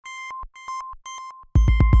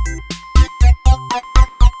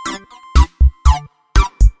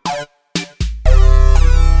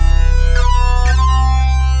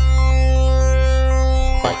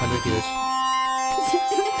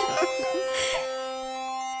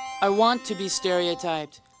I want to be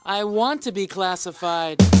stereotyped. I want to be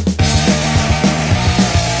classified. I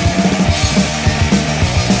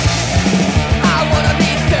wanna be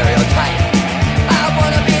stereotyped. I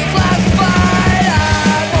wanna be classified.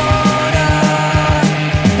 I wanna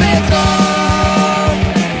be alone.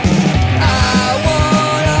 I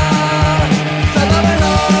wanna suburban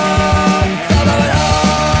home, suburban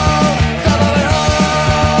home, suburban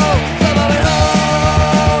home, suburban home.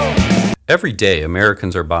 Every day,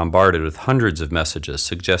 Americans are bombarded with hundreds of messages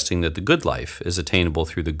suggesting that the good life is attainable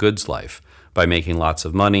through the goods life by making lots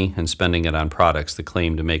of money and spending it on products that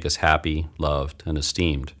claim to make us happy, loved, and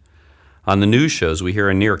esteemed. On the news shows, we hear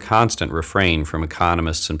a near constant refrain from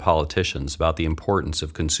economists and politicians about the importance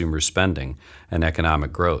of consumer spending and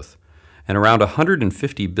economic growth. And around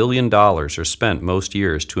 $150 billion are spent most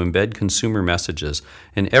years to embed consumer messages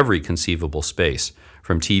in every conceivable space,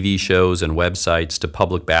 from TV shows and websites to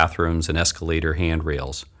public bathrooms and escalator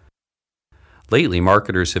handrails. Lately,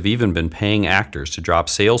 marketers have even been paying actors to drop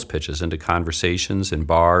sales pitches into conversations in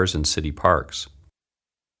bars and city parks.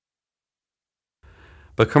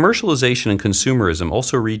 But commercialization and consumerism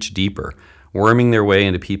also reach deeper, worming their way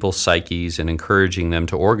into people's psyches and encouraging them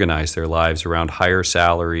to organize their lives around higher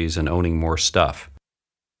salaries and owning more stuff.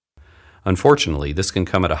 Unfortunately, this can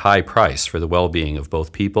come at a high price for the well-being of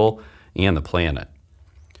both people and the planet.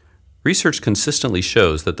 Research consistently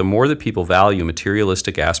shows that the more that people value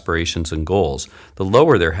materialistic aspirations and goals, the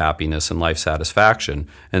lower their happiness and life satisfaction,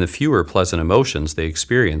 and the fewer pleasant emotions they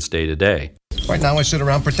experience day to day. Right now I sit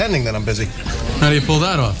around pretending that I'm busy. How do you pull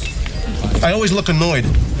that off? I always look annoyed.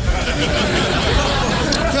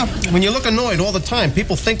 Yeah, when you look annoyed all the time,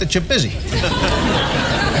 people think that you're busy.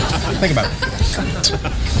 Think about it.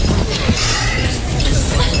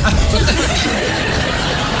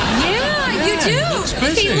 You do.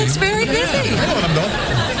 He looks very busy. I know what I'm doing.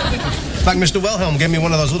 In fact, Mr. Wilhelm gave me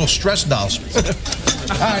one of those little stress dolls.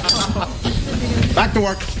 All right. Back to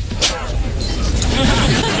work.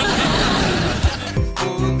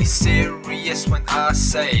 Fully serious when I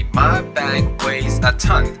say my bag weighs a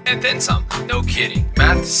ton and then some. No kidding.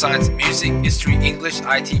 Math, science, music, history, English,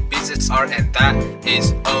 IT, business, art, and that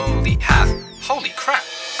is only half. Holy crap.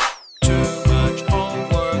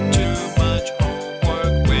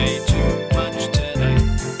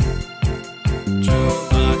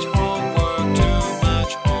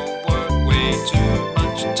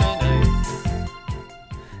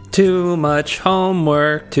 Too much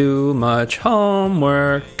homework, too much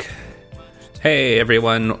homework. Hey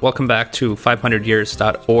everyone, welcome back to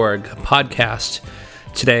 500years.org podcast.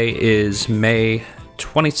 Today is May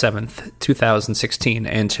 27th, 2016,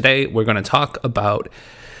 and today we're going to talk about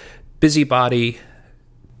busybody,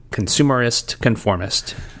 consumerist,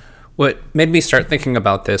 conformist. What made me start thinking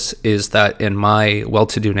about this is that in my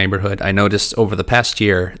well-to-do neighborhood, I noticed over the past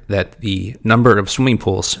year that the number of swimming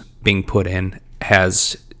pools being put in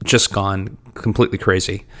has just gone completely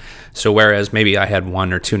crazy. So whereas maybe I had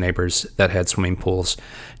one or two neighbors that had swimming pools,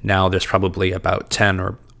 now there's probably about 10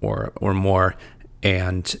 or more,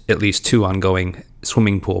 and at least 2 ongoing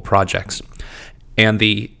swimming pool projects. And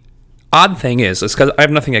the odd thing is because I have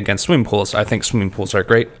nothing against swimming pools. I think swimming pools are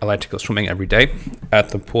great. I like to go swimming every day at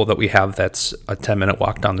the pool that we have that's a 10-minute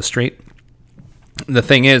walk down the street. The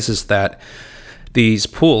thing is that these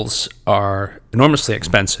pools are enormously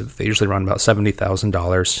expensive. They usually run about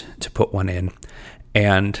 $70,000 to put one in.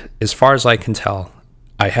 And as far as I can tell,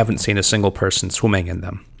 I haven't seen a single person swimming in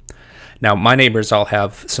them. Now, my neighbors all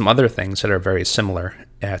have some other things that are very similar.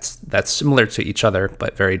 That's similar to each other,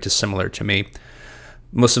 but very dissimilar to me.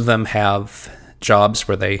 Most of them have jobs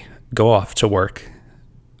where they go off to work.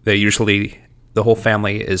 The whole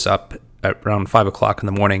family is up at around 5 o'clock in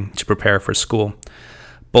the morning to prepare for school.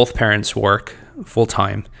 Both parents work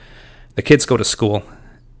full-time. The kids go to school,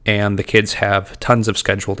 and the kids have tons of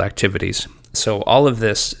scheduled activities. So all of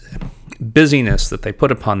this busyness that they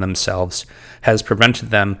put upon themselves has prevented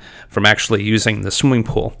them from actually using the swimming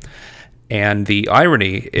pool. And the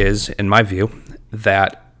irony is, in my view,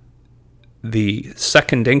 that the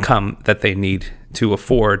second income that they need to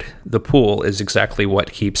afford the pool is exactly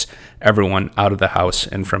what keeps everyone out of the house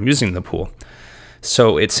and from using the pool.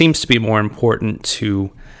 So it seems to be more important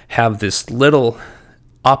to have this little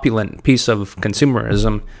opulent piece of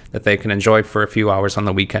consumerism that they can enjoy for a few hours on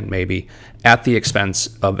the weekend maybe, at the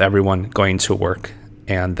expense of everyone going to work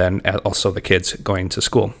and then also the kids going to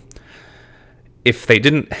school. If they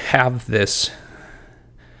didn't have this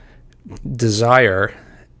desire,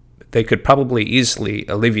 they could probably easily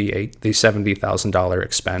alleviate the $70,000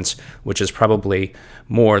 expense, which is probably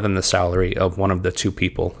more than the salary of one of the 2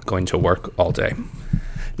 people going to work all day.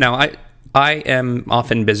 Now, I am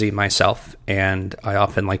often busy myself, and I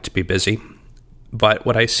often like to be busy. But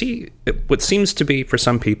what I see, what seems to be for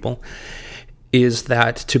some people, is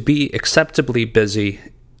that to be acceptably busy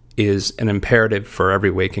is an imperative for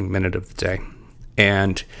every waking minute of the day.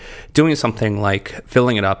 And doing something like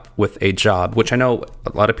filling it up with a job, which I know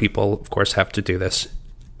a lot of people, of course, have to do this,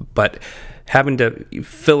 but having to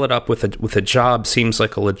fill it up with a job seems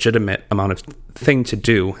like a legitimate amount of thing to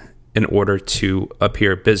do in order to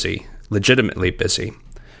appear busy, legitimately busy.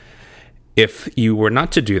 If you were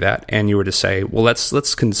not to do that and you were to say, well,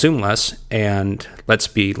 let's consume less and let's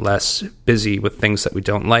be less busy with things that we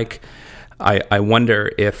don't like, I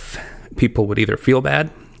wonder if people would either feel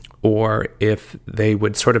bad or if they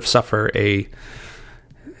would sort of suffer a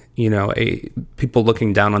people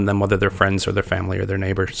looking down on them, whether they're friends or their family or their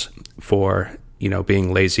neighbors, for,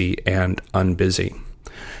 being lazy and unbusy.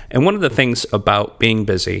 And one of the things about being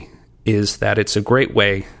busy is that it's a great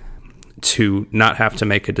way to not have to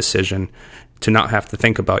make a decision, to not have to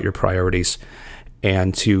think about your priorities,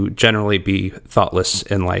 and to generally be thoughtless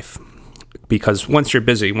in life. Because once you're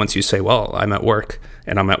busy, once you say, well, I'm at work,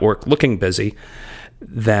 and I'm at work looking busy,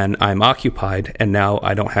 then I'm occupied, and now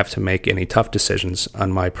I don't have to make any tough decisions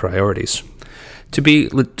on my priorities. To be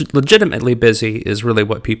legitimately busy is really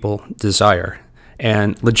what people desire.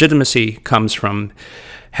 And legitimacy comes from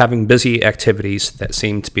having busy activities that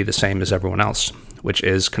seem to be the same as everyone else, which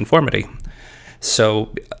is conformity.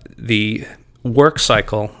 So the work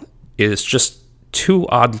cycle is just too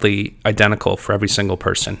oddly identical for every single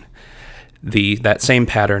person. That same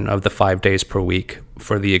pattern of the 5 days per week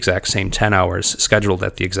for the exact same 10 hours scheduled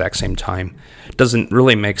at the exact same time doesn't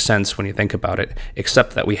really make sense when you think about it,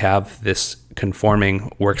 except that we have this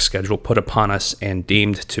conforming work schedule put upon us and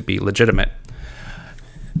deemed to be legitimate.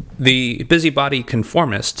 The busybody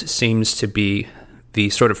conformist seems to be the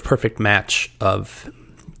sort of perfect match of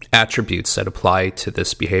attributes that apply to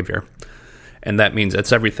this behavior. And that means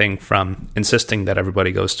it's everything from insisting that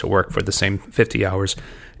everybody goes to work for the same 50 hours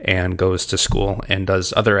and goes to school and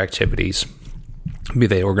does other activities, be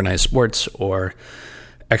they organized sports or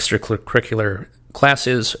extracurricular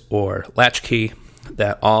classes or latchkey,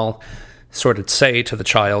 that all sort of say to the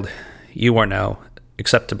child, you are now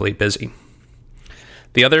acceptably busy.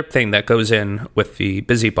 The other thing that goes in with the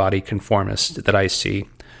busybody conformist that I see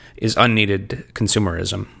is unneeded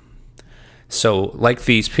consumerism. So like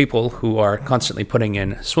these people who are constantly putting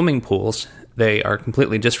in swimming pools, they are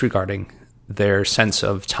completely disregarding their sense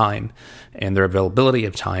of time and their availability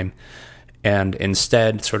of time, and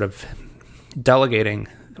instead sort of delegating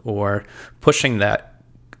or pushing that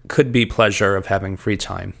could be pleasure of having free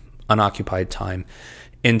time, unoccupied time,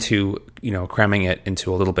 into, cramming it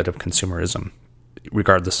into a little bit of consumerism,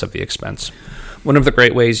 regardless of the expense. One of the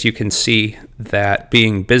great ways you can see that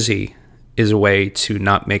being busy is a way to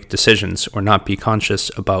not make decisions or not be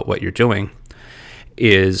conscious about what you're doing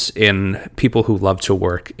is in people who love to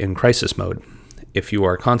work in crisis mode. If you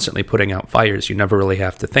are constantly putting out fires, you never really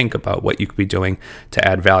have to think about what you could be doing to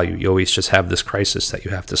add value. You always just have this crisis that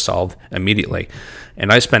you have to solve immediately.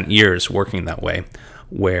 And I spent years working that way,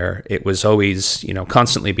 where it was always,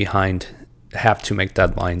 constantly behind, have to make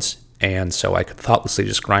deadlines. And so I could thoughtlessly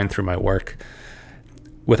just grind through my work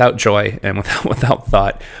without joy and without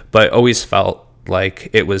thought, but always felt like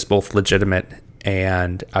it was both legitimate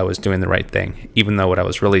and I was doing the right thing, even though what I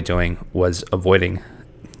was really doing was avoiding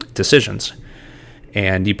decisions.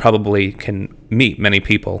 And you probably can meet many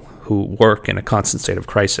people who work in a constant state of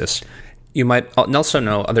crisis. You might also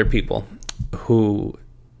know other people who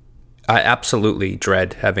I absolutely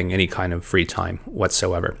dread having any kind of free time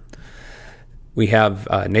whatsoever. We have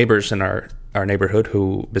neighbors in our neighborhood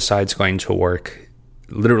who, besides going to work,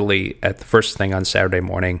 literally at the first thing on Saturday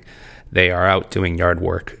morning, they are out doing yard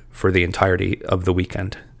work for the entirety of the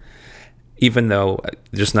weekend. Even though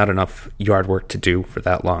there's not enough yard work to do for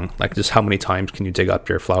that long. Like, just how many times can you dig up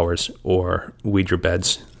your flowers or weed your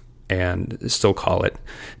beds and still call it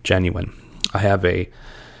genuine? I have a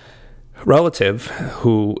relative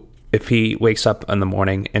who, if he wakes up in the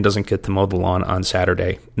morning and doesn't get to mow the lawn on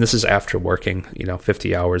Saturday, and this is after working,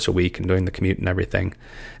 50 hours a week and doing the commute and everything,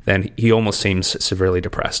 then he almost seems severely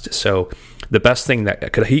depressed. So the best thing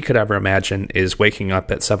that he could ever imagine is waking up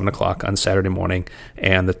at 7 o'clock on Saturday morning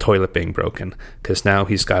and the toilet being broken, because now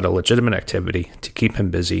he's got a legitimate activity to keep him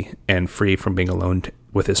busy and free from being alone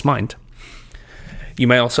with his mind. You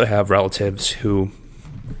may also have relatives who,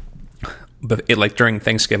 like during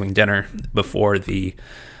Thanksgiving dinner, before the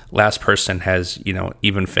last person has,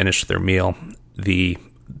 even finished their meal, the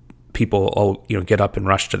people all, get up and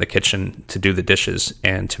rush to the kitchen to do the dishes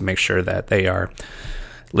and to make sure that they are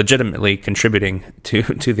legitimately contributing to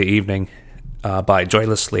the evening by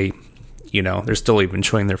joylessly, they're still even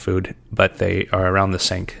chewing their food, but they are around the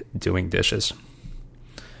sink doing dishes.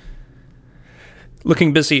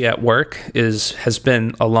 Looking busy at work has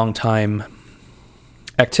been a long time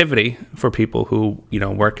activity for people who,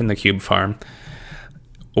 work in the cube farm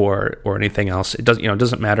or anything else. It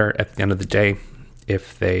doesn't matter at the end of the day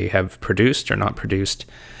if they have produced or not produced.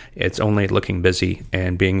 It's only looking busy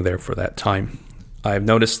and being there for that time. I've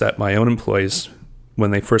noticed that my own employees,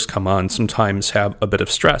 when they first come on, sometimes have a bit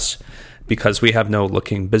of stress because we have no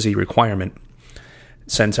looking busy requirement.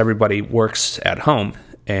 Since everybody works at home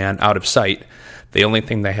and out of sight, the only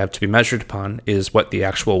thing they have to be measured upon is what the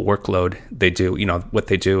actual workload they do, what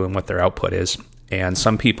they do and what their output is. And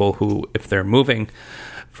some people who, if they're moving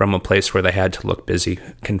from a place where they had to look busy,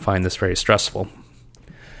 can find this very stressful.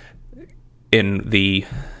 In the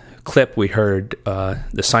clip, we heard the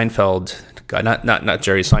Seinfeld guy, not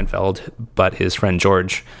Jerry Seinfeld, but his friend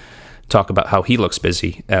George, talk about how he looks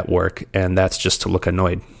busy at work, and that's just to look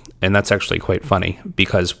annoyed. And that's actually quite funny,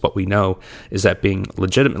 because what we know is that being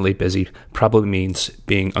legitimately busy probably means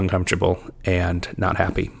being uncomfortable and not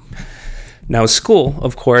happy. Now, school,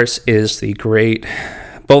 of course, is the great,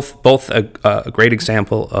 both a great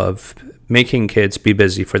example of making kids be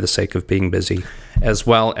busy for the sake of being busy, as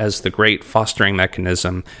well as the great fostering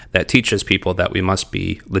mechanism that teaches people that we must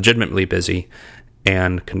be legitimately busy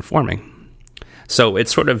and conforming. So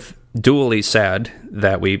it's sort of dually sad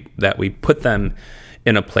that we put them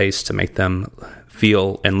in a place to make them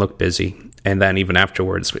feel and look busy, and then even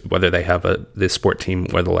afterwards, whether they have the sport team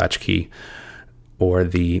or the latchkey or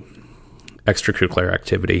the extracurricular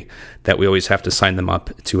activity, that we always have to sign them up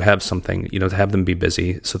to have something, to have them be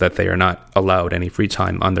busy, so that they are not allowed any free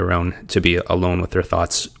time on their own to be alone with their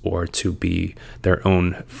thoughts or to be their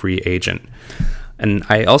own free agent. And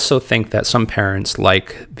I also think that some parents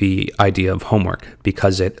like the idea of homework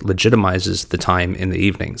because it legitimizes the time in the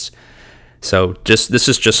evenings. So this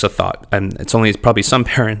is just a thought, and it's only probably some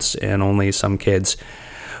parents and only some kids,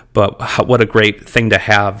 but what a great thing to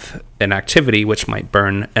have an activity which might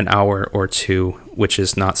burn an hour or two, which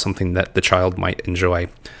is not something that the child might enjoy,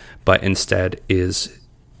 but instead is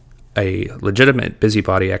a legitimate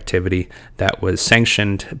busybody activity that was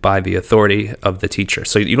sanctioned by the authority of the teacher.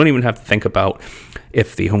 So you don't even have to think about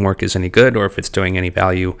if the homework is any good or if it's doing any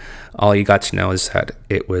value. All you got to know is that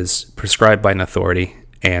it was prescribed by an authority,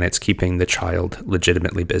 and it's keeping the child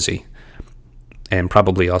legitimately busy, and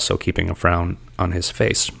probably also keeping a frown on his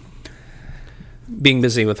face. Being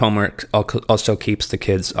busy with homework also keeps the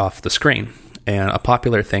kids off the screen. And a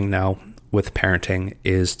popular thing now with parenting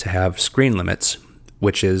is to have screen limits,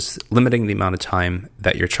 which is limiting the amount of time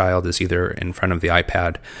that your child is either in front of the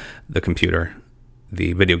iPad, the computer,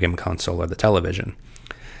 the video game console, or the television.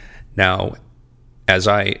 Now, as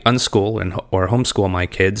I unschool or homeschool my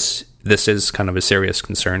kids, this is kind of a serious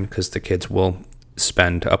concern because the kids will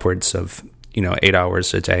spend upwards of 8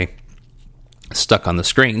 hours a day stuck on the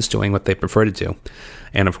screens doing what they prefer to do.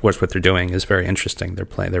 And of course, what they're doing is very interesting.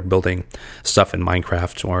 They're building stuff in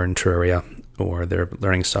Minecraft or in Terraria, or they're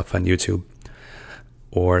learning stuff on YouTube,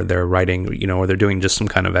 or they're writing, or they're doing just some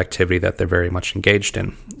kind of activity that they're very much engaged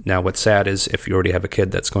in. Now, what's sad is if you already have a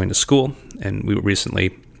kid that's going to school, and we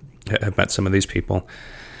recently have met some of these people,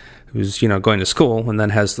 who's, going to school and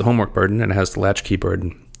then has the homework burden and has the latchkey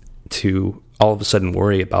burden, to all of a sudden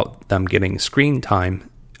worry about them getting screen time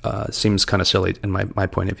seems kind of silly in my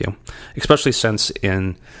point of view, especially since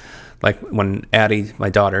when Addie, my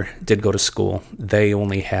daughter, did go to school, they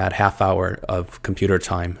only had half hour of computer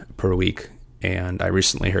time per week. And I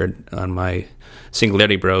recently heard on my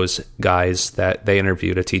Singularity Bros guys that they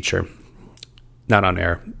interviewed a teacher, not on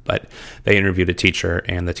air, but they interviewed a teacher,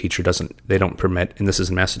 and the teacher they don't permit, and this is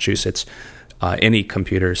in Massachusetts, any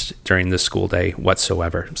computers during the school day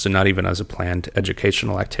whatsoever. So not even as a planned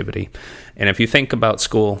educational activity. And if you think about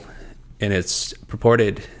school in its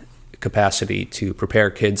purported capacity to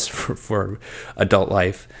prepare kids for adult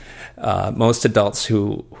life, most adults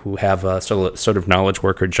who have a sort of knowledge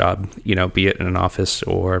worker job, be it in an office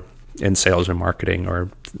or in sales or marketing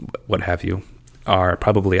or what have you, are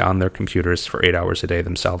probably on their computers for 8 hours a day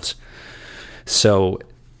themselves. So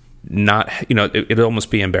it'd almost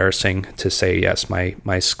be embarrassing to say, yes,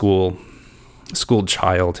 my school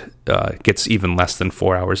child gets even less than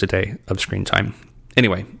 4 hours a day of screen time.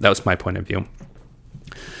 Anyway, that was my point of view.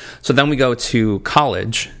 So then we go to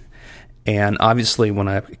college, and obviously when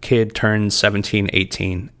a kid turns 17,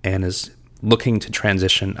 18 and is looking to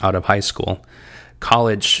transition out of high school,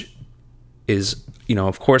 college is,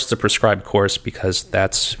 of course, the prescribed course, because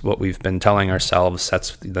that's what we've been telling ourselves.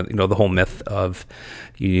 That's, the whole myth of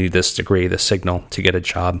you need this degree, this signal to get a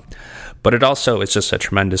job. But it also is just a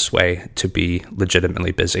tremendous way to be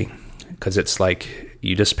legitimately busy. because it's like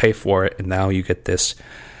you just pay for it, and now you get this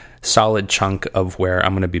solid chunk of where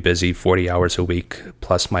I'm going to be busy 40 hours a week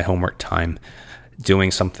plus my homework time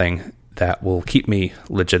doing something that will keep me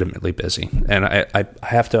legitimately busy. And I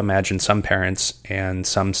have to imagine some parents and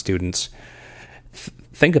some students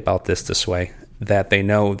think about this way, that they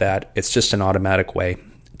know that it's just an automatic way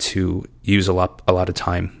to use a lot of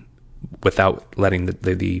time without letting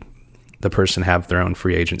the person have their own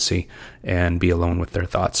free agency and be alone with their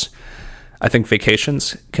thoughts. I think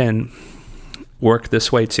vacations can work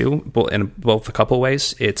this way too, in both a couple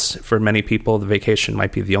ways. It's, for many people, the vacation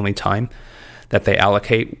might be the only time that they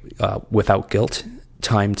allocate without guilt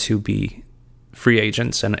time to be free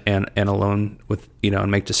agents and alone with, and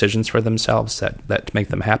make decisions for themselves that make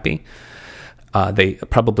them happy. They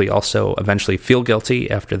probably also eventually feel guilty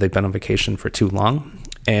after they've been on vacation for too long.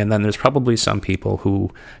 And then there's probably some people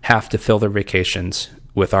who have to fill their vacations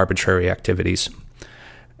with arbitrary activities.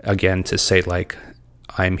 Again, to say like,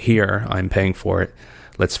 I'm here, I'm paying for it,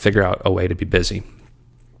 let's figure out a way to be busy.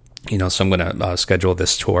 So I'm going to schedule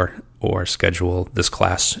this tour or schedule this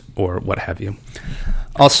class or what have you.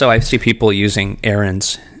 Also, I see people using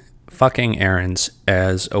fucking errands,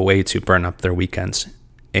 as a way to burn up their weekends.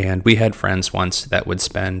 And we had friends once that would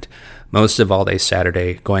spend most of all day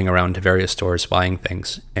Saturday going around to various stores buying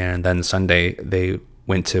things. And then Sunday, they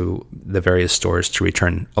went to the various stores to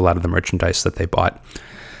return a lot of the merchandise that they bought.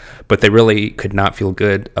 But they really could not feel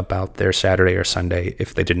good about their Saturday or Sunday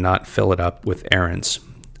if they did not fill it up with errands.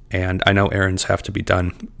 And I know errands have to be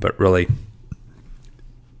done, but really,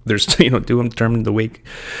 there's, do them during the week.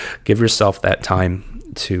 Give yourself that time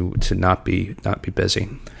to not be busy.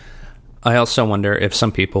 I also wonder if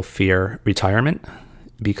some people fear retirement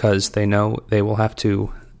because they know they will have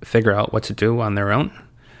to figure out what to do on their own.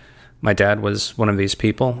 My dad was one of these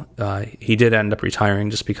people. He did end up retiring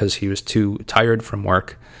just because he was too tired from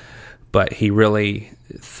work. But he really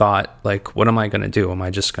thought, like, what am I going to do? Am I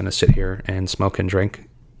just going to sit here and smoke and drink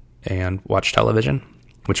and watch television?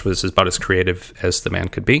 Which was about as creative as the man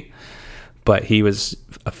could be. But he was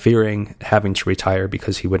fearing having to retire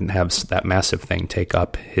because he wouldn't have that massive thing take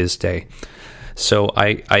up his day. So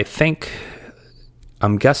I'm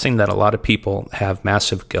guessing that a lot of people have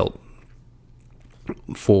massive guilt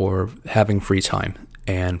for having free time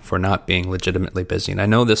and for not being legitimately busy. And I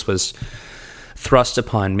know this was thrust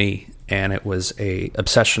upon me, and it was a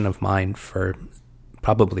obsession of mine for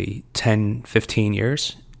probably 10, 15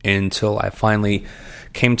 years until I finally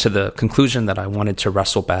came to the conclusion that I wanted to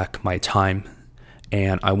wrestle back my time,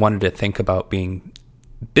 and I wanted to think about being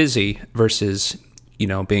busy versus,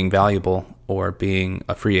 being valuable or being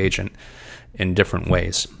a free agent in different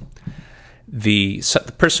ways. The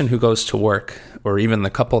person who goes to work, or even the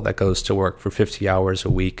couple that goes to work for 50 hours a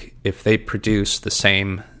week, if they produce the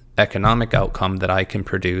same economic outcome that I can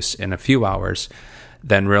produce in a few hours,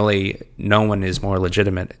 then really no one is more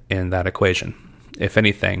legitimate in that equation. If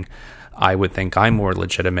anything, I would think I'm more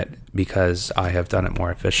legitimate because I have done it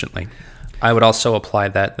more efficiently. I would also apply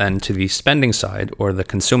that then to the spending side or the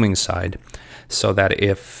consuming side, so that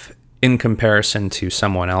if in comparison to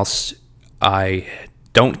someone else, I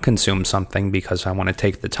don't consume something because I want to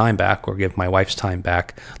take the time back or give my wife's time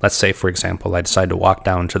back. Let's say, for example, I decide to walk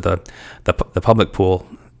down to the public pool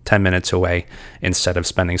 10 minutes away instead of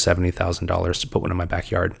spending $70,000 to put one in my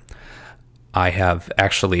backyard. I have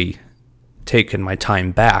actually taken my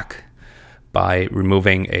time back by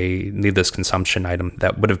removing a needless consumption item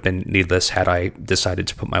that would have been needless had I decided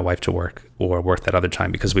to put my wife to work or work that other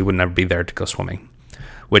time, because we would never be there to go swimming,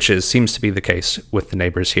 which seems to be the case with the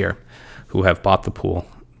neighbors here who have bought the pool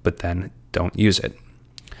but then don't use it.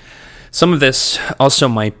 Some of this also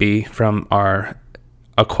might be from our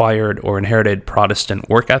acquired or inherited Protestant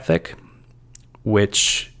work ethic,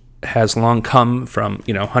 which has long come from,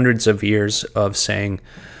 hundreds of years of saying,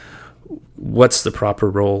 what's the proper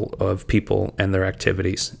role of people and their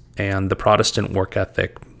activities? And the Protestant work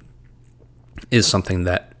ethic is something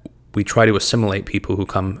that we try to assimilate people who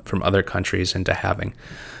come from other countries into having,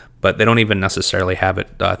 but they don't even necessarily have it.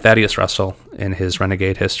 Thaddeus Russell, in his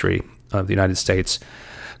Renegade History of the United States,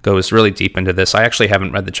 goes really deep into this. I actually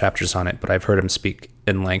haven't read the chapters on it, but I've heard him speak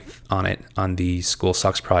in length on it on the School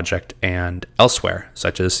Sucks Project and elsewhere,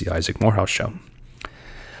 such as the Isaac Morehouse Show.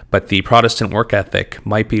 But the Protestant work ethic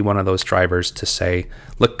might be one of those drivers to say,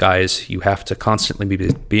 look, guys, you have to constantly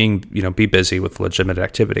be busy with legitimate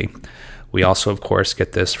activity. We also, of course,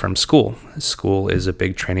 get this from school. School is a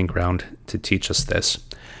big training ground to teach us this.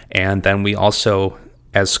 And then we also,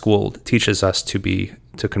 as school teaches us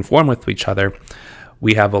to conform with each other,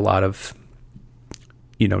 we have a lot of,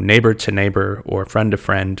 neighbor to neighbor or friend to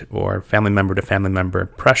friend or family member to family member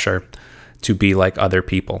pressure to be like other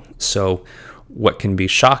people. So what can be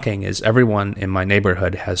shocking is everyone in my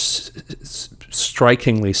neighborhood has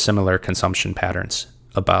strikingly similar consumption patterns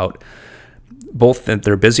about both that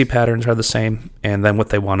their busy patterns are the same and then what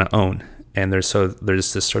they want to own. And there's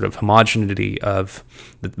this sort of homogeneity of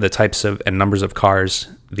the types of and numbers of cars,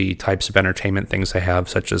 the types of entertainment things they have,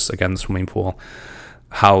 such as, again, the swimming pool,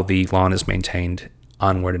 how the lawn is maintained,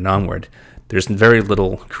 onward and onward. There's very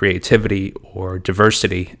little creativity or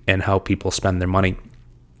diversity in how people spend their money,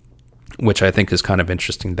 which I think is kind of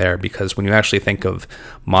interesting there, because when you actually think of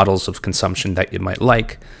models of consumption that you might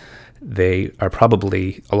like, they are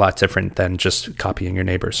probably a lot different than just copying your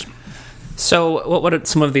neighbors. So what would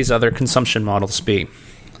some of these other consumption models be,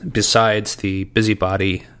 besides the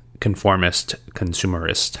busybody, conformist,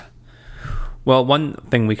 consumerist? Well, one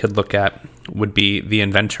thing we could look at would be the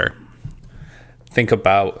inventor. Think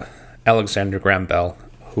about Alexander Graham Bell,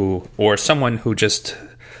 or someone who just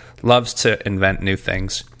loves to invent new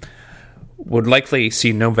things, would likely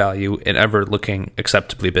see no value in ever looking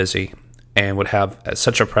acceptably busy, and would have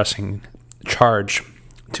such a pressing charge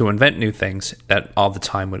to invent new things that all the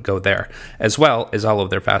time would go there, as well as all of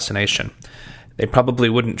their fascination. They probably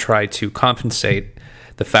wouldn't try to compensate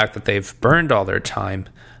the fact that they've burned all their time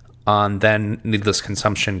on then needless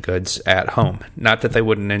consumption goods at home. Not that they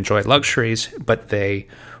wouldn't enjoy luxuries, but they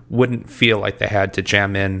wouldn't feel like they had to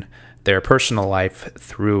jam in their personal life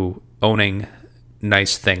through owning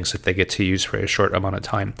nice things that they get to use for a short amount of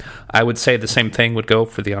time. I would say the same thing would go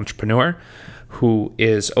for the entrepreneur, who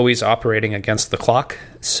is always operating against the clock.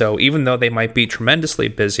 So even though they might be tremendously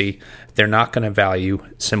busy, they're not going to value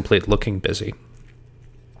simply looking busy.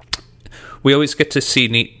 We always get to see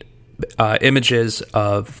neat images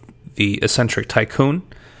of the eccentric tycoon.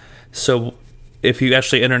 So if you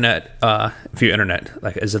actually that's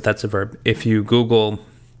a verb. If you Google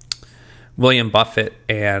William Buffett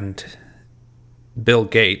and Bill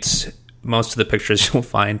Gates, most of the pictures you'll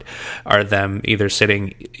find are them either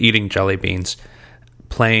sitting, eating jelly beans,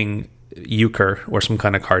 playing euchre or some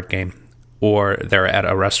kind of card game, or they're at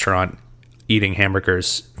a restaurant eating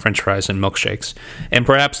hamburgers, french fries, and milkshakes. And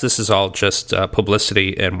perhaps this is all just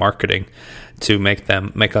publicity and marketing to make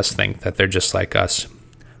us think that they're just like us.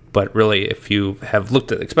 But really, if you have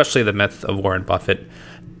looked at, especially the myth of Warren Buffett,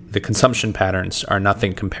 the consumption patterns are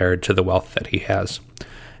nothing compared to the wealth that he has.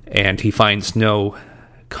 And he finds no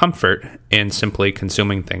comfort in simply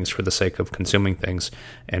consuming things for the sake of consuming things,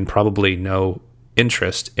 and probably no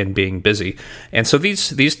interest in being busy. And so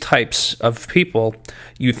these types of people,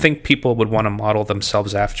 you think people would want to model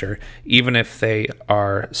themselves after, even if they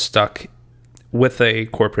are stuck with a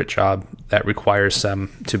corporate job that requires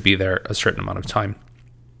them to be there a certain amount of time.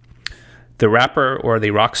 The rapper or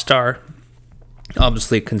the rock star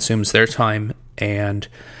obviously consumes their time and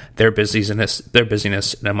their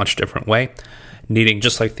busyness in a much different way, needing,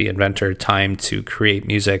 just like the inventor, time to create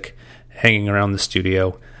music, hanging around the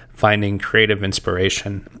studio, finding creative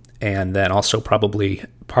inspiration, and then also probably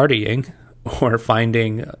partying or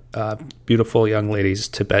finding beautiful young ladies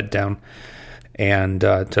to bed down. And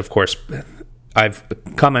of course, I've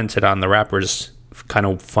commented on the rappers' kind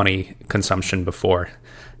of funny consumption before,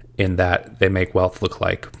 in that they make wealth look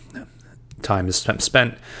like time is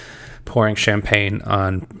spent pouring champagne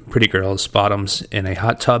on pretty girls' bottoms in a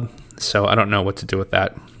hot tub. So I don't know what to do with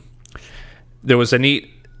that. There was a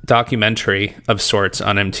neat documentary of sorts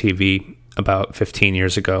on MTV about 15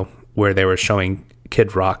 years ago where they were showing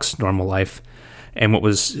Kid Rock's normal life. And what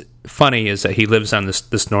was funny is that he lives on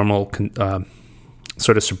this normal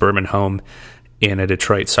sort of suburban home in a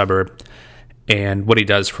Detroit suburb. And what he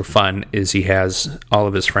does for fun is he has all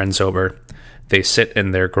of his friends over. They sit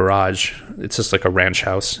in their garage. It's just like a ranch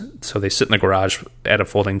house. So they sit in the garage at a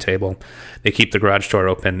folding table. They keep the garage door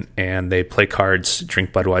open and they play cards,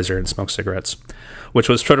 drink Budweiser, and smoke cigarettes, which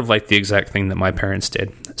was sort of like the exact thing that my parents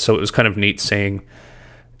did. So it was kind of neat seeing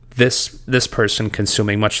this person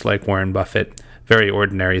consuming, much like Warren Buffett, very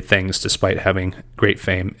ordinary things despite having great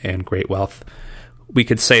fame and great wealth. We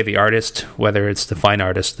could say the artist, whether it's the fine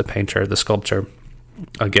artist, the painter, the sculptor,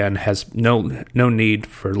 again, has no need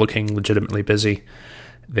for looking legitimately busy.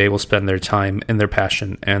 They will spend their time and their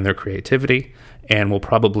passion and their creativity, and will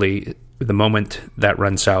probably, the moment that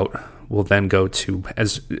runs out, will then go to,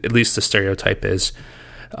 as at least the stereotype is,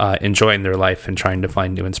 enjoying their life and trying to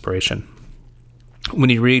find new inspiration. When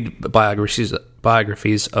you read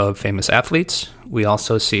biographies of famous athletes, we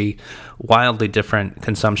also see wildly different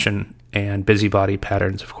consumption and busybody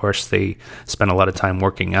patterns. Of course, they spend a lot of time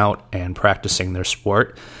working out and practicing their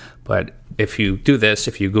sport. But if you do this,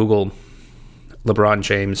 if you Google LeBron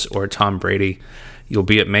James or Tom Brady, you'll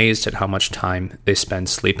be amazed at how much time they spend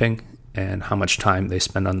sleeping and how much time they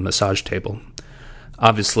spend on the massage table.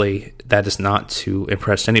 Obviously, that is not to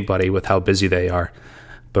impress anybody with how busy they are,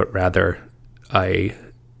 but rather a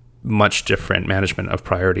much different management of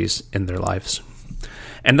priorities in their lives.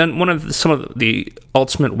 And then some of the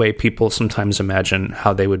ultimate way people sometimes imagine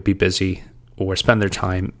how they would be busy or spend their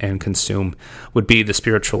time and consume would be the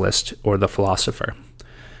spiritualist or the philosopher.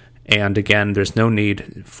 And again, there's no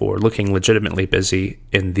need for looking legitimately busy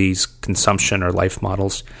in these consumption or life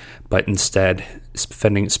models, but instead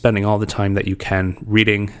spending all the time that you can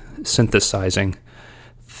reading, synthesizing,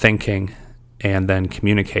 thinking, and then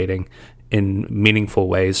communicating in meaningful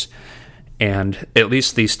ways. And at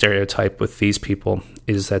least the stereotype with these people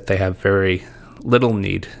is that they have very little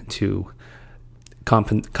need to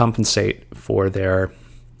compensate for their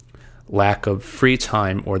lack of free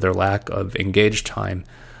time or their lack of engaged time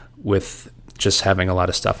with just having a lot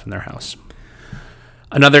of stuff in their house.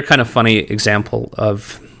 Another kind of funny example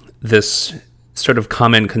of this sort of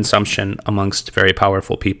common consumption amongst very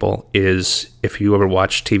powerful people is if you ever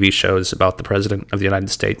watch TV shows about the President of the United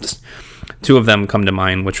States. Two of them come to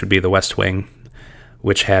mind, which would be The West Wing,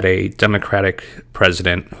 which had a Democratic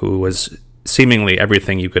president who was seemingly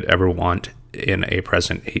everything you could ever want in a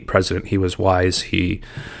president. He was wise, he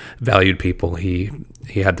valued people, he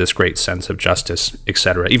had this great sense of justice,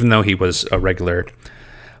 etc. Even though he was a regular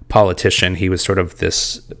politician, he was sort of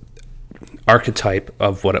this archetype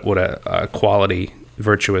of what a quality,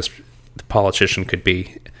 virtuous politician could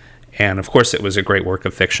be. And of course, it was a great work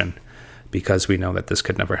of fiction because we know that this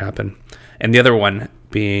could never happen. And the other one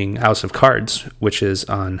being House of Cards, which is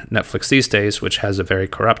on Netflix these days, which has a very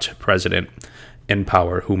corrupt president in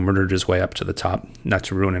power who murdered his way up to the top. Not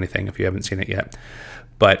to ruin anything if you haven't seen it yet.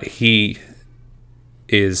 But he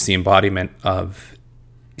is the embodiment of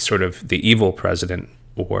sort of the evil president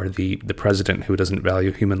or the president who doesn't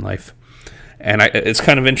value human life. And it's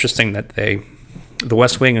kind of interesting that The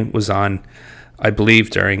West Wing was on, I believe,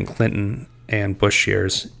 during Clinton and Bush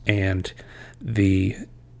years, and the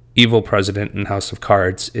evil president in House of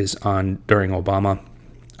Cards is on during Obama.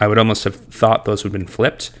 I would almost have thought those would have been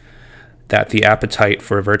flipped, that the appetite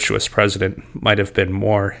for a virtuous president might have been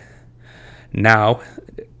more now,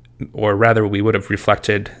 or rather we would have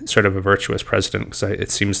reflected sort of a virtuous president, because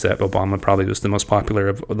it seems that Obama probably was the most popular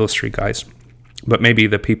of those three guys. But maybe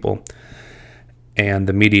the people and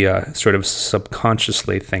the media sort of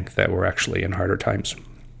subconsciously think that we're actually in harder times.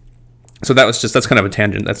 So that's kind of a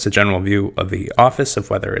tangent. That's the general view of The Office,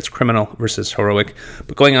 of whether it's criminal versus heroic.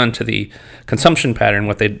 But going on to the consumption pattern,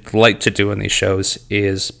 what they'd like to do in these shows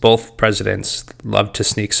is both presidents love to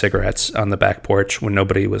sneak cigarettes on the back porch when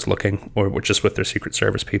nobody was looking or were just with their Secret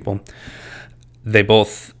Service people. They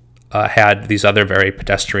both had these other very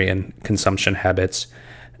pedestrian consumption habits,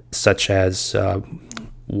 such as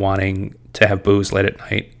wanting to have booze late at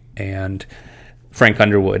night. And Frank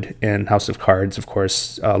Underwood in House of Cards, of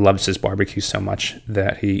course, loves his barbecue so much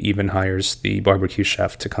that he even hires the barbecue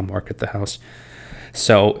chef to come work at the house.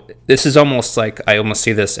 So this is almost like, I almost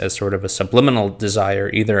see this as sort of a subliminal desire,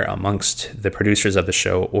 either amongst the producers of the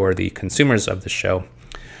show or the consumers of the show,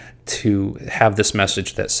 to have this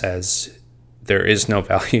message that says there is no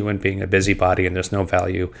value in being a busybody and there's no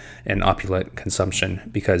value in opulent consumption,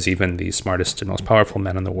 because even the smartest and most powerful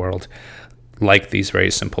men in the world like these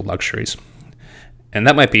very simple luxuries. And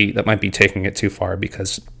that might be taking it too far,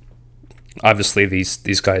 because obviously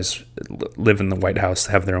these guys live in the White House,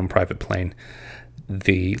 have their own private plane.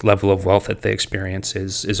 The level of wealth that they experience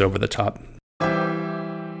is over the top.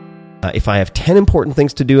 If I have 10 important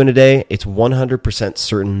things to do in a day, it's 100%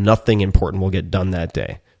 certain nothing important will get done that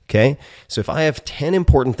day. Okay? So if I have 10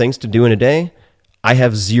 important things to do in a day, I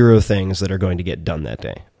have 0 things that are going to get done that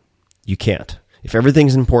day. You can't. If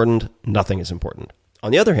everything's important, nothing is important.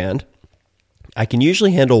 On the other hand, I can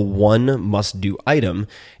usually handle one must-do item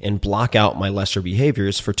and block out my lesser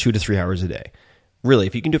behaviors for 2 to 3 hours a day. Really,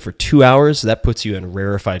 if you can do it for 2 hours, that puts you in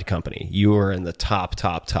rarefied company. You are in the top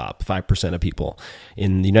 5% of people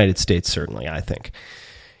in the United States, certainly, I think.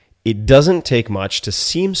 It doesn't take much to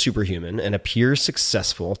seem superhuman and appear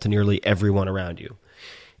successful to nearly everyone around you.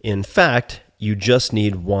 In fact, you just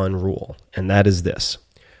need one rule, and that is this.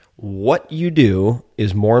 What you do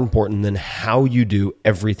is more important than how you do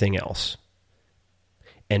everything else.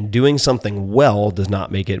 And doing something well does not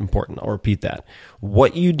make it important. I'll repeat that.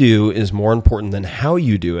 What you do is more important than how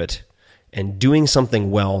you do it, and doing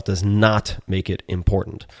something well does not make it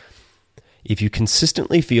important. If you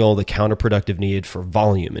consistently feel the counterproductive need for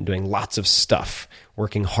volume and doing lots of stuff,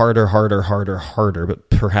 working harder, but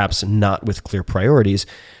perhaps not with clear priorities,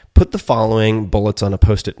 put the following bullets on a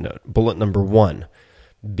Post-it note. Bullet number 1,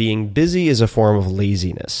 being busy is a form of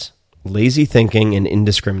laziness. lazy thinking and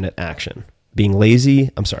indiscriminate action. Being lazy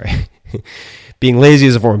is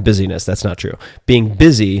a form of busyness. That's not true. Being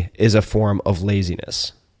busy is a form of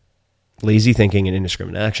laziness. Lazy thinking and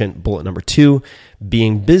indiscriminate action. Bullet number 2,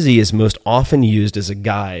 being busy is most often used as a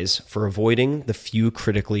guise for avoiding the few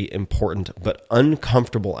critically important but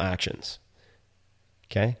uncomfortable actions.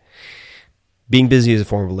 Okay? Being busy is a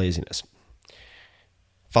form of laziness.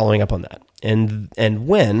 Following up on that. And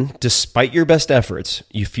when, despite your best efforts,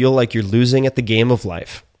 you feel like you're losing at the game of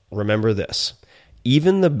life, remember this.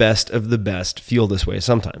 Even the best of the best feel this way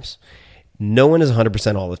sometimes. No one is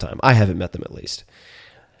 100% all the time. I haven't met them, at least.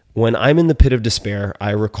 When I'm in the pit of despair,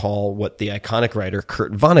 I recall what the iconic writer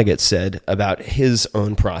Kurt Vonnegut said about his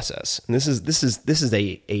own process. And this is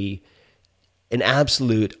an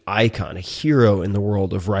absolute icon, a hero in the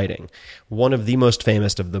world of writing, one of the most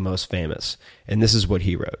famous of the most famous. And this is what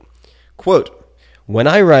he wrote. Quote, "When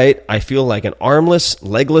I write, I feel like an armless,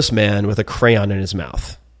 legless man with a crayon in his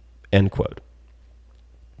mouth." End quote.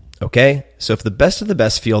 Okay? So if the best of the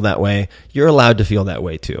best feel that way, you're allowed to feel that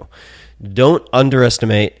way too. Don't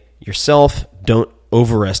underestimate yourself. Don't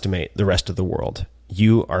overestimate the rest of the world.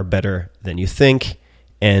 You are better than you think,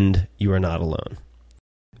 and you are not alone.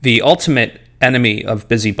 The ultimate enemy of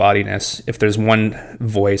busybodiness, if there's one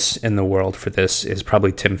voice in the world for this, is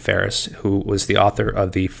probably Tim Ferriss, who was the author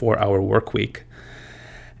of the 4-Hour Workweek.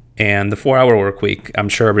 And the 4-Hour Workweek, I'm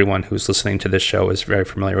sure everyone who's listening to this show is very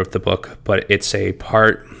familiar with the book, but it's a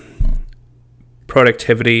part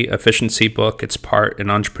productivity, efficiency book. It's part an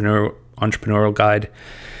entrepreneurial guide,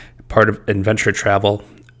 part of adventure travel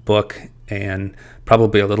book, and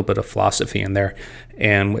probably a little bit of philosophy in there.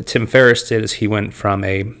 And what Tim Ferriss did is he went from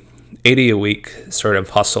a 80 a week sort of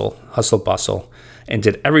hustle bustle, and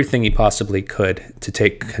did everything he possibly could to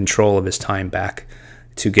take control of his time back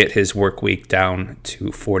to get his work week down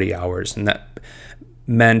to 40 hours. And that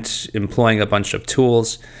meant employing a bunch of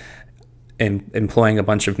tools and employing a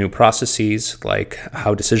bunch of new processes, like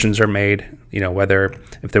how decisions are made, whether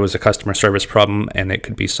if there was a customer service problem and it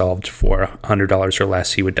could be solved for $100 or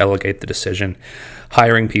less, he would delegate the decision,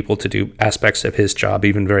 hiring people to do aspects of his job,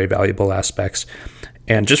 even very valuable aspects,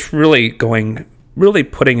 and just really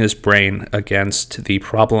putting his brain against the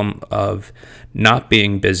problem of not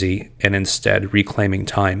being busy and instead reclaiming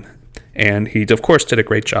time. And he, of course, did a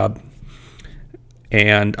great job.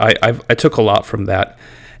 And I took a lot from that,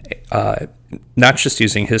 not just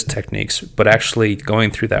using his techniques, but actually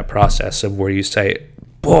going through that process of where you say,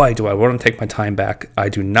 boy, do I want to take my time back. I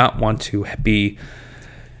do not want to be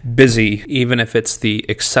busy, even if it's the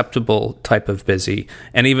acceptable type of busy.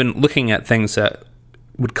 And even looking at things that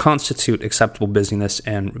would constitute acceptable busyness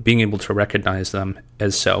and being able to recognize them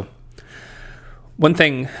as so. One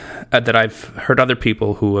thing that I've heard other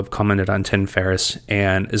people who have commented on Tim Ferriss,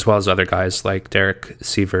 and as well as other guys like Derek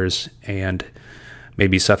Sievers and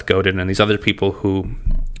maybe Seth Godin and these other people who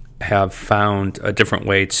have found a different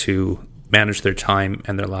way to manage their time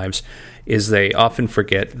and their lives, is they often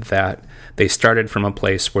forget that they started from a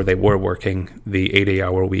place where they were working the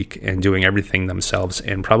 80-hour week and doing everything themselves,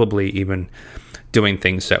 and probably even doing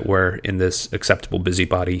things that were in this acceptable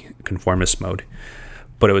busybody conformist mode.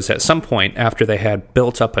 But it was at some point after they had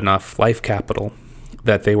built up enough life capital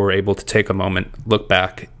that they were able to take a moment, look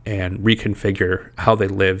back, and reconfigure how they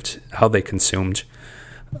lived, how they consumed.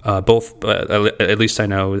 At least I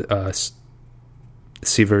know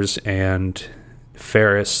Sievers and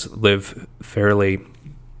Ferriss live fairly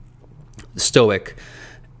stoic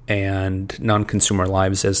and non-consumer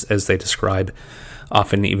lives as they describe,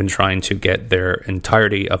 often even trying to get their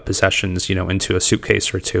entirety of possessions, into a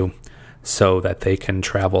suitcase or two so that they can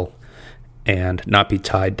travel and not be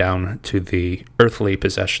tied down to the earthly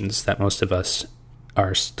possessions that most of us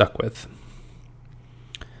are stuck with.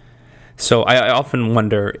 So I often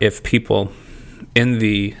wonder if people in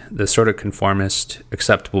the sort of conformist,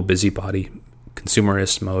 acceptable busybody,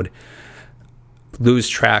 consumerist mode lose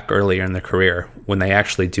track earlier in their career when they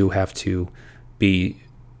actually do have to be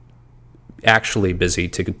actually busy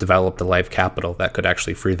to develop the life capital that could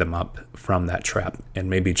actually free them up from that trap, and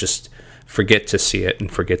maybe just forget to see it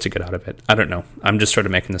and forget to get out of it. I don't know. I'm just sort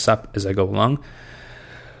of making this up as I go along,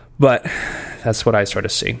 but that's what I sort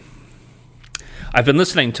of see. I've been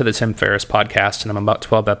listening to the Tim Ferriss podcast, and I'm about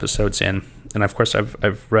 12 episodes in, and of course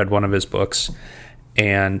I've read one of his books,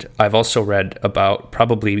 and I've also read about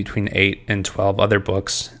probably between 8 and 12 other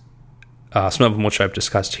books, some of them which I've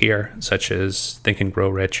discussed here, such as Think and Grow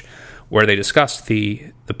Rich, where they discuss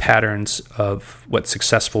the patterns of what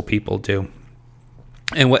successful people do.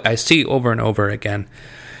 And what I see over and over again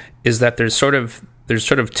is that there's sort of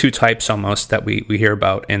two types almost that we hear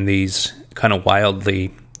about in these kind of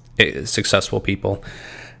wildly successful people.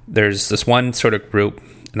 there's this one sort of group,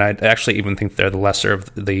 and I actually even think they're the lesser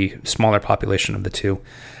of the smaller population of the two,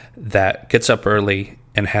 that gets up early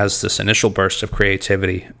and has this initial burst of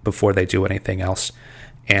creativity before they do anything else.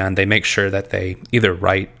 And they make sure that they either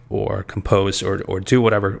write or compose or do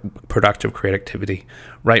whatever productive creativity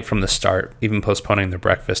right from the start, even postponing their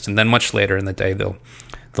breakfast. And then much later in the day, they'll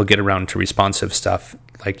get around to responsive stuff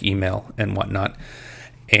like email and whatnot.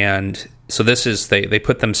 And so this is, they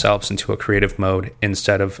put themselves into a creative mode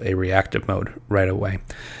instead of a reactive mode right away.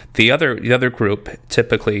 The other group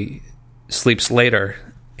typically sleeps later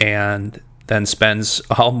and then spends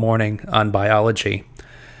all morning on biology.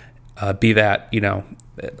 Be that,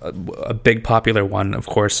 a big popular one, of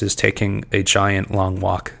course, is taking a giant long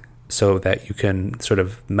walk so that you can sort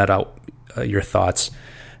of met out your thoughts,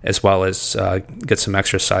 as well as get some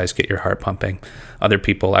exercise, get your heart pumping. Other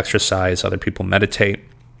people exercise, other people meditate,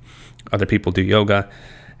 other people do yoga.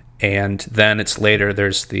 And then it's later,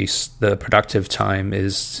 there's the productive time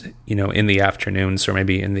is, in the afternoons or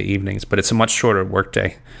maybe in the evenings, but it's a much shorter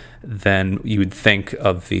workday than you would think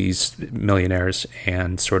of these millionaires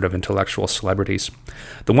and sort of intellectual celebrities.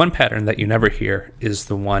 The one pattern that you never hear is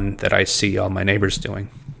the one that I see all my neighbors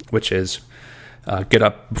doing, which is get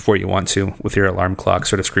up before you want to with your alarm clock,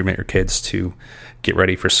 sort of scream at your kids to get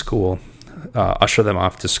ready for school, usher them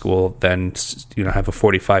off to school, then have a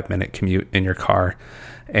 45-minute commute in your car,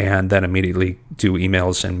 and then immediately do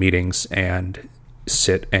emails and meetings and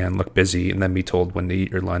sit and look busy and then be told when to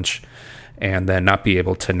eat your lunch, and then not be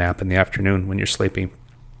able to nap in the afternoon when you're sleepy,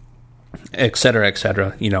 et cetera, et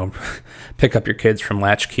cetera. Pick up your kids from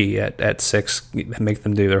latchkey at 6, make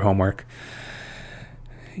them do their homework,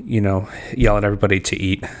 yell at everybody to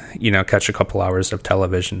eat, catch a couple hours of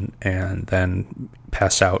television, and then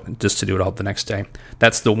pass out just to do it all the next day.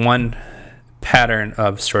 That's the one pattern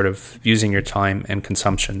of sort of using your time and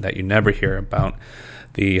consumption that you never hear about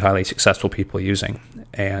the highly successful people using.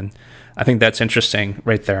 And I think that's interesting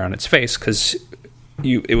right there on its face, because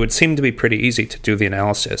it would seem to be pretty easy to do the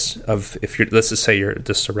analysis of, if let's just say you're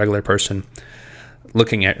just a regular person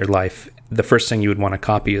looking at your life, the first thing you would want to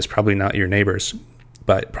copy is probably not your neighbors,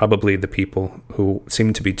 but probably the people who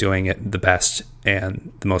seem to be doing it the best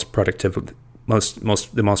and the most productive,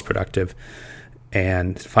 the most productive,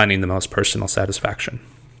 and finding the most personal satisfaction.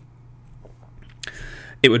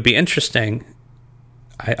 It would be interesting.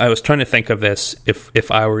 I was trying to think of this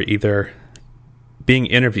if I were either being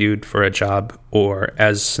interviewed for a job or,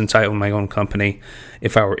 since I own my own company,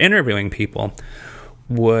 if I were interviewing people,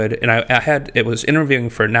 it was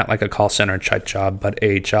interviewing for not like a call center type job, but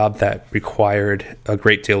a job that required a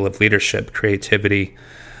great deal of leadership, creativity,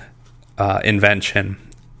 invention,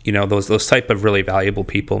 those type of really valuable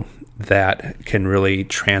people that can really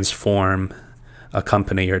transform a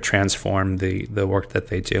company or transform the work that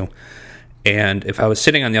they do. And if I was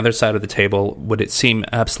sitting on the other side of the table, would it seem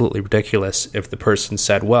absolutely ridiculous if the person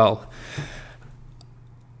said, well,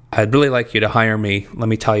 I'd really like you to hire me. Let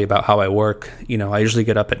me tell you about how I work. I usually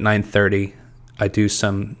get up at 9:30. I do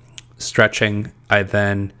some stretching. I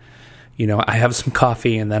then, I have some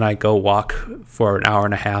coffee, and then I go walk for an hour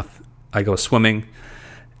and a half. I go swimming.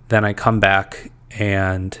 Then I come back,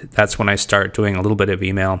 and that's when I start doing a little bit of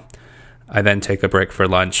email. I then take a break for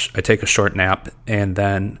lunch. I take a short nap, and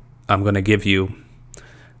then I'm going to give you,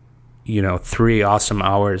 3 awesome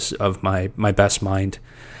hours of my best mind.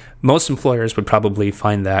 Most employers would probably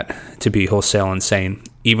find that to be wholesale insane,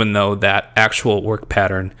 even though that actual work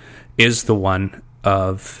pattern is the one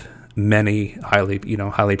of many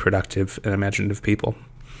highly productive and imaginative people.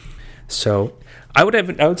 So I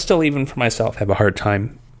would still, even for myself, have a hard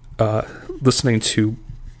time listening to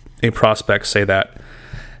a prospect say that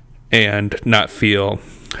and not feel,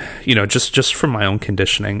 just from my own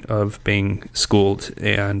conditioning of being schooled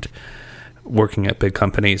and working at big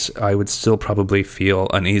companies, I would still probably feel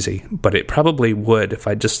uneasy. But it probably would, if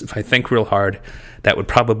I think real hard, that would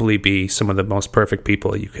probably be some of the most perfect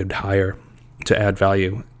people you could hire to add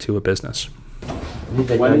value to a business.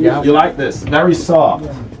 You like this? Very soft.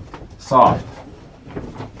 Soft.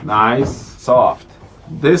 Nice. Soft.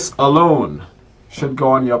 This alone should go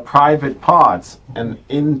on your private parts and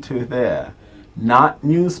into there. Not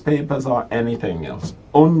newspapers or anything else.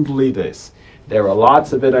 Only this. There are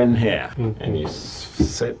lots of it in here. And you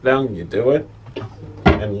sit down, you do it,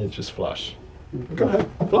 and you just flush. Go ahead,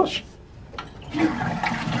 flush.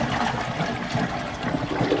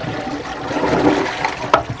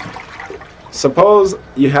 Suppose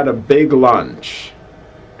you had a big lunch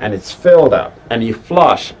and it's filled up and you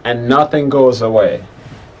flush and nothing goes away.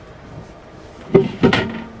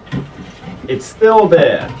 It's still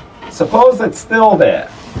there. Suppose it's still there.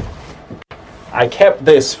 I kept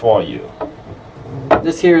this for you.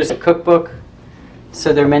 this here is a cookbook.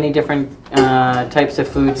 So there are many different types of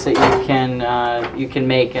foods that you can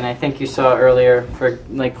make, and I think you saw earlier for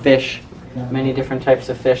like fish, many different types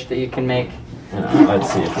of fish that you can make.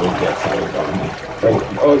 Let's see if we get something.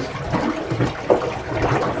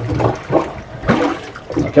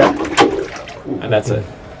 Okay, and that's it.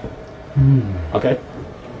 Okay,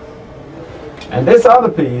 and this other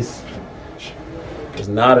piece is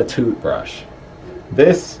not a toothbrush.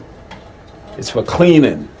 This is for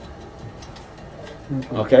cleaning.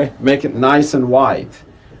 Okay, make it nice and white.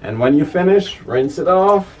 And when you finish, rinse it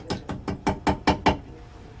off.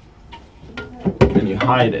 And you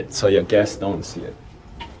hide it so your guests don't see it.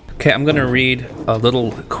 Okay, I'm going to read a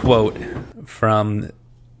little quote from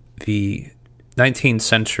the 19th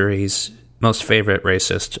century's most favorite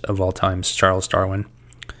racist of all times, Charles Darwin.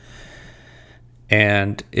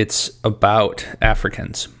 And it's about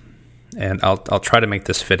Africans. And I'll try to make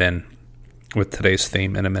this fit in with today's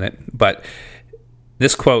theme in a minute. But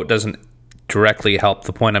this quote doesn't directly help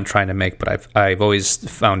the point I'm trying to make, but I've always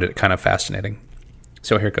found it kind of fascinating.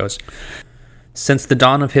 So here it goes. Since the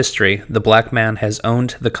dawn of history, the black man has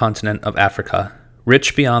owned the continent of Africa,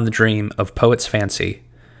 rich beyond the dream of poet's fancy,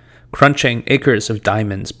 crunching acres of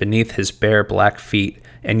diamonds beneath his bare black feet,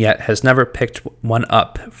 and yet has never picked one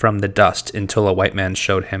up from the dust until a white man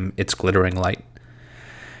showed him its glittering light.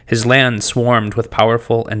 His land swarmed with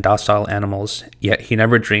powerful and docile animals, yet he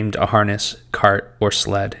never dreamed a harness, cart, or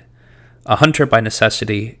sled. A hunter by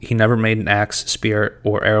necessity, he never made an axe, spear,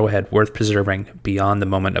 or arrowhead worth preserving beyond the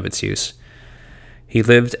moment of its use. He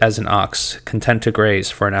lived as an ox, content to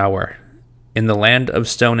graze for an hour. In the land of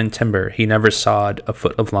stone and timber, he never sawed a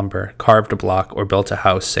foot of lumber, carved a block, or built a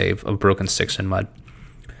house save of broken sticks and mud.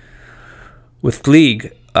 With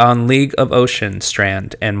league on league of ocean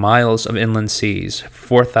strand and miles of inland seas,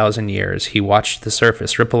 4,000 years, he watched the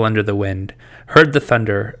surface ripple under the wind, heard the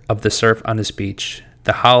thunder of the surf on his beach,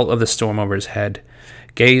 the howl of the storm over his head,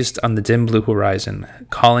 gazed on the dim blue horizon,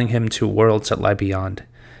 calling him to worlds that lie beyond,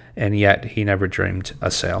 and yet he never dreamed a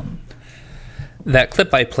sail. That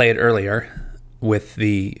clip I played earlier with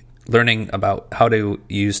the learning about how to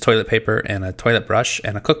use toilet paper and a toilet brush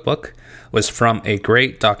and a cookbook was from a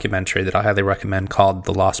great documentary that I highly recommend called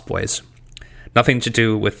The Lost Boys. Nothing to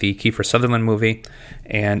do with the Kiefer Sutherland movie,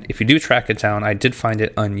 and if you do track it down, I did find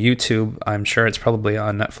it on YouTube. I'm sure it's probably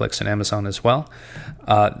on Netflix and Amazon as well.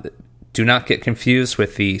 Do not get confused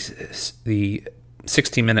with the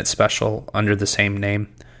 60-minute special under the same name.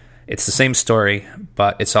 It's the same story,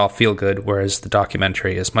 but it's all feel-good, whereas the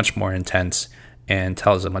documentary is much more intense and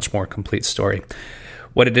tells a much more complete story.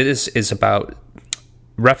 What it is about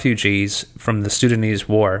refugees from the Sudanese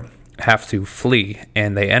war have to flee,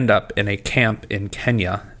 and they end up in a camp in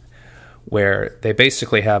Kenya where they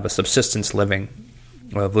basically have a subsistence living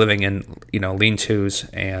in lean-tos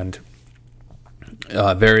and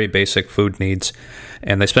very basic food needs,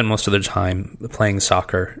 and they spend most of their time playing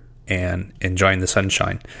soccer and enjoying the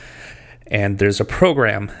sunshine. And there's a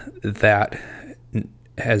program that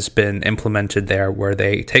has been implemented there where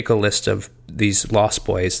they take a list of these lost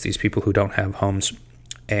boys, these people who don't have homes,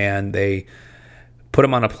 and they put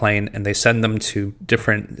them on a plane and they send them to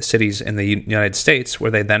different cities in the United States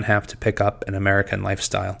where they then have to pick up an American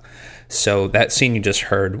lifestyle. So that scene you just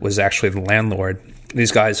heard was actually the landlord.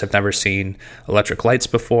 These guys have never seen electric lights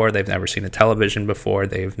before. They've never seen a television before.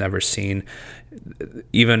 They've never seen,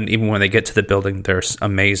 even when they get to the building, they're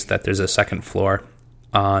amazed that there's a second floor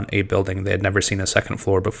on a building. They had never seen a second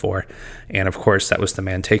floor before. And of course, that was the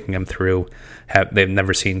man taking them through. They've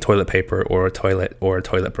never seen toilet paper or a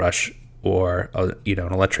toilet brush or an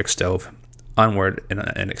electric stove, onward,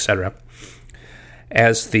 and etc.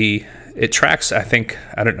 As it tracks, I think,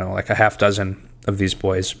 like a half dozen of these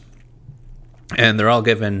boys, and they're all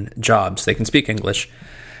given jobs. They can speak English,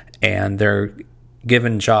 and they're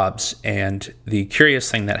given jobs. And the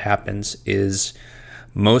curious thing that happens is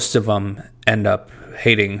most of them end up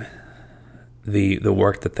hating the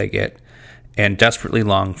work that they get and desperately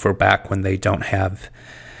long for back when they don't have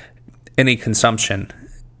any consumption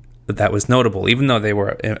that was notable, even though they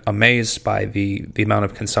were amazed by the amount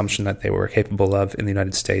of consumption that they were capable of in the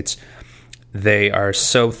United States. They are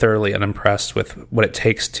so thoroughly unimpressed with what it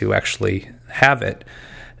takes to actually have it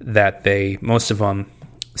that most of them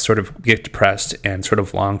sort of get depressed and sort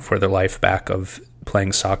of long for their life back of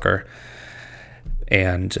playing soccer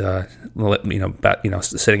and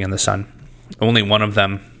sitting in the sun. Only one of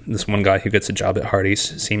them, this one guy who gets a job at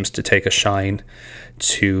Hardee's, seems to take a shine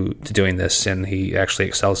to doing this, and he actually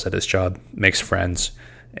excels at his job, makes friends,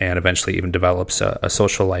 and eventually even develops a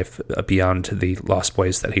social life beyond the lost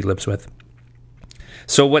boys that he lives with.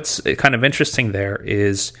 So what's kind of interesting there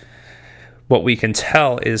is what we can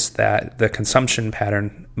tell is that the consumption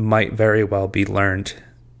pattern might very well be learned.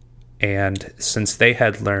 And since they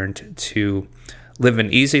had learned to live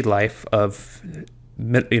an easy life of,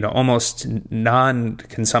 almost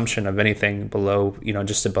non-consumption of anything below,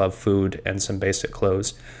 just above food and some basic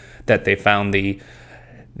clothes, that they found the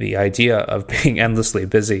idea of being endlessly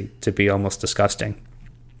busy to be almost disgusting.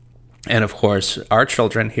 And of course, our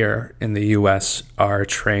children here in the U.S. are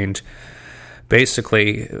trained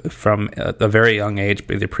basically from a very young age,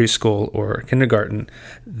 either preschool or kindergarten,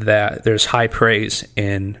 that there's high praise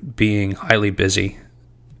in being highly busy,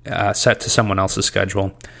 set to someone else's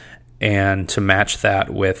schedule, and to match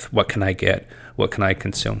that with what can I get, what can I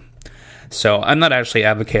consume. So I'm not actually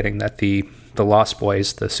advocating that the Lost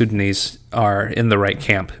Boys, the Sudanese, are in the right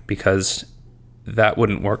camp, because that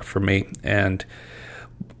wouldn't work for me. And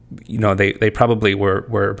they probably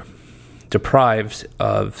were deprived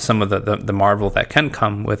of some of the marvel that can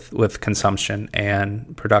come with consumption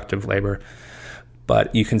and productive labor.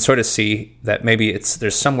 But you can sort of see that maybe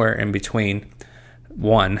there's somewhere in between,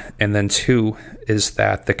 one, and then two is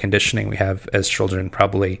that the conditioning we have as children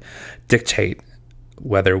probably dictate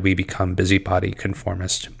whether we become busybody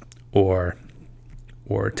conformist or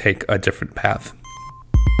take a different path.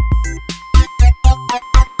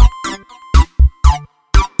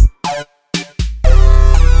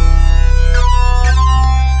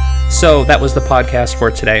 So that was the podcast for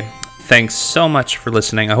today. Thanks so much for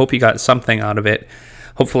listening. I hope you got something out of it.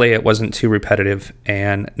 Hopefully it wasn't too repetitive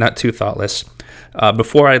and not too thoughtless.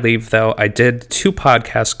 Before I leave, though, I did 2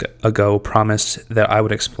 podcasts ago promise that I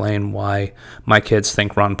would explain why my kids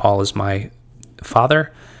think Ron Paul is my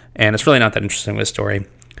father. And it's really not that interesting of a story.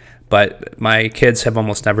 But my kids have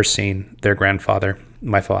almost never seen their grandfather,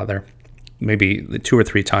 my father, maybe 2 or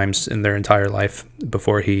 3 times in their entire life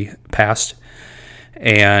before he passed.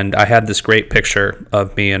 And I had this great picture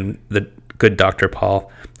of me and the good Dr.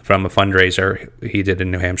 Paul from a fundraiser he did in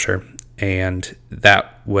New Hampshire. And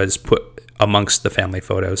that was put amongst the family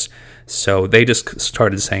photos. So they just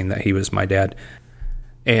started saying that he was my dad.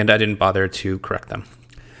 And I didn't bother to correct them.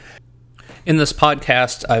 In this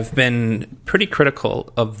podcast, I've been pretty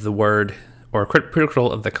critical of the word, or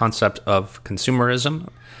critical of the concept of consumerism,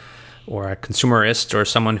 or a consumerist, or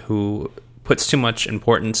someone who puts too much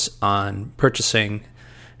importance on purchasing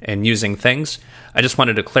and using things. I just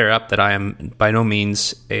wanted to clear up that I am by no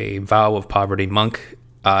means a vow of poverty monk.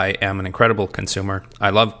 I am an incredible consumer. I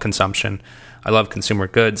love consumption. I love consumer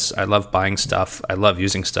goods. I love buying stuff. I love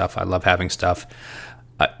using stuff. I love having stuff.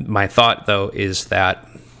 My thought, though, is that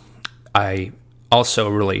I also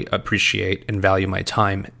really appreciate and value my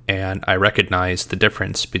time, and I recognize the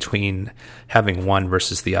difference between having one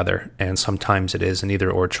versus the other, and sometimes it is an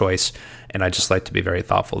either-or choice, and I just like to be very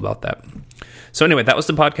thoughtful about that. So anyway, that was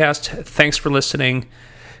the podcast. Thanks for listening.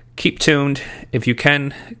 Keep tuned. If you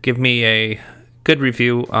can, give me a good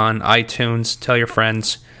review on iTunes. Tell your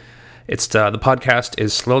friends. The podcast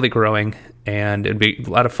is slowly growing, and it'd be a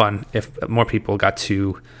lot of fun if more people got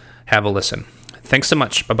to have a listen. Thanks so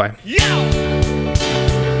much. Bye-bye. She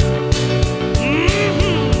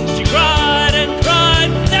cried and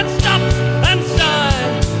cried, then stopped and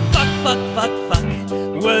sighed.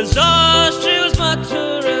 Fuck, was all she was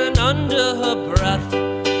muttering under her breath.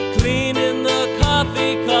 Cleaning the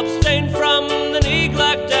coffee cup stained from the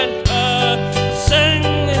neglect and her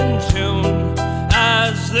singing tune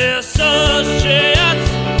as the associates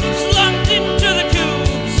slunk into the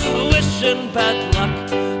cubes, wishing bad luck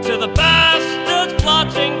to the bastards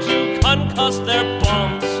plotting to concuss their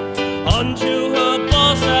bombs onto her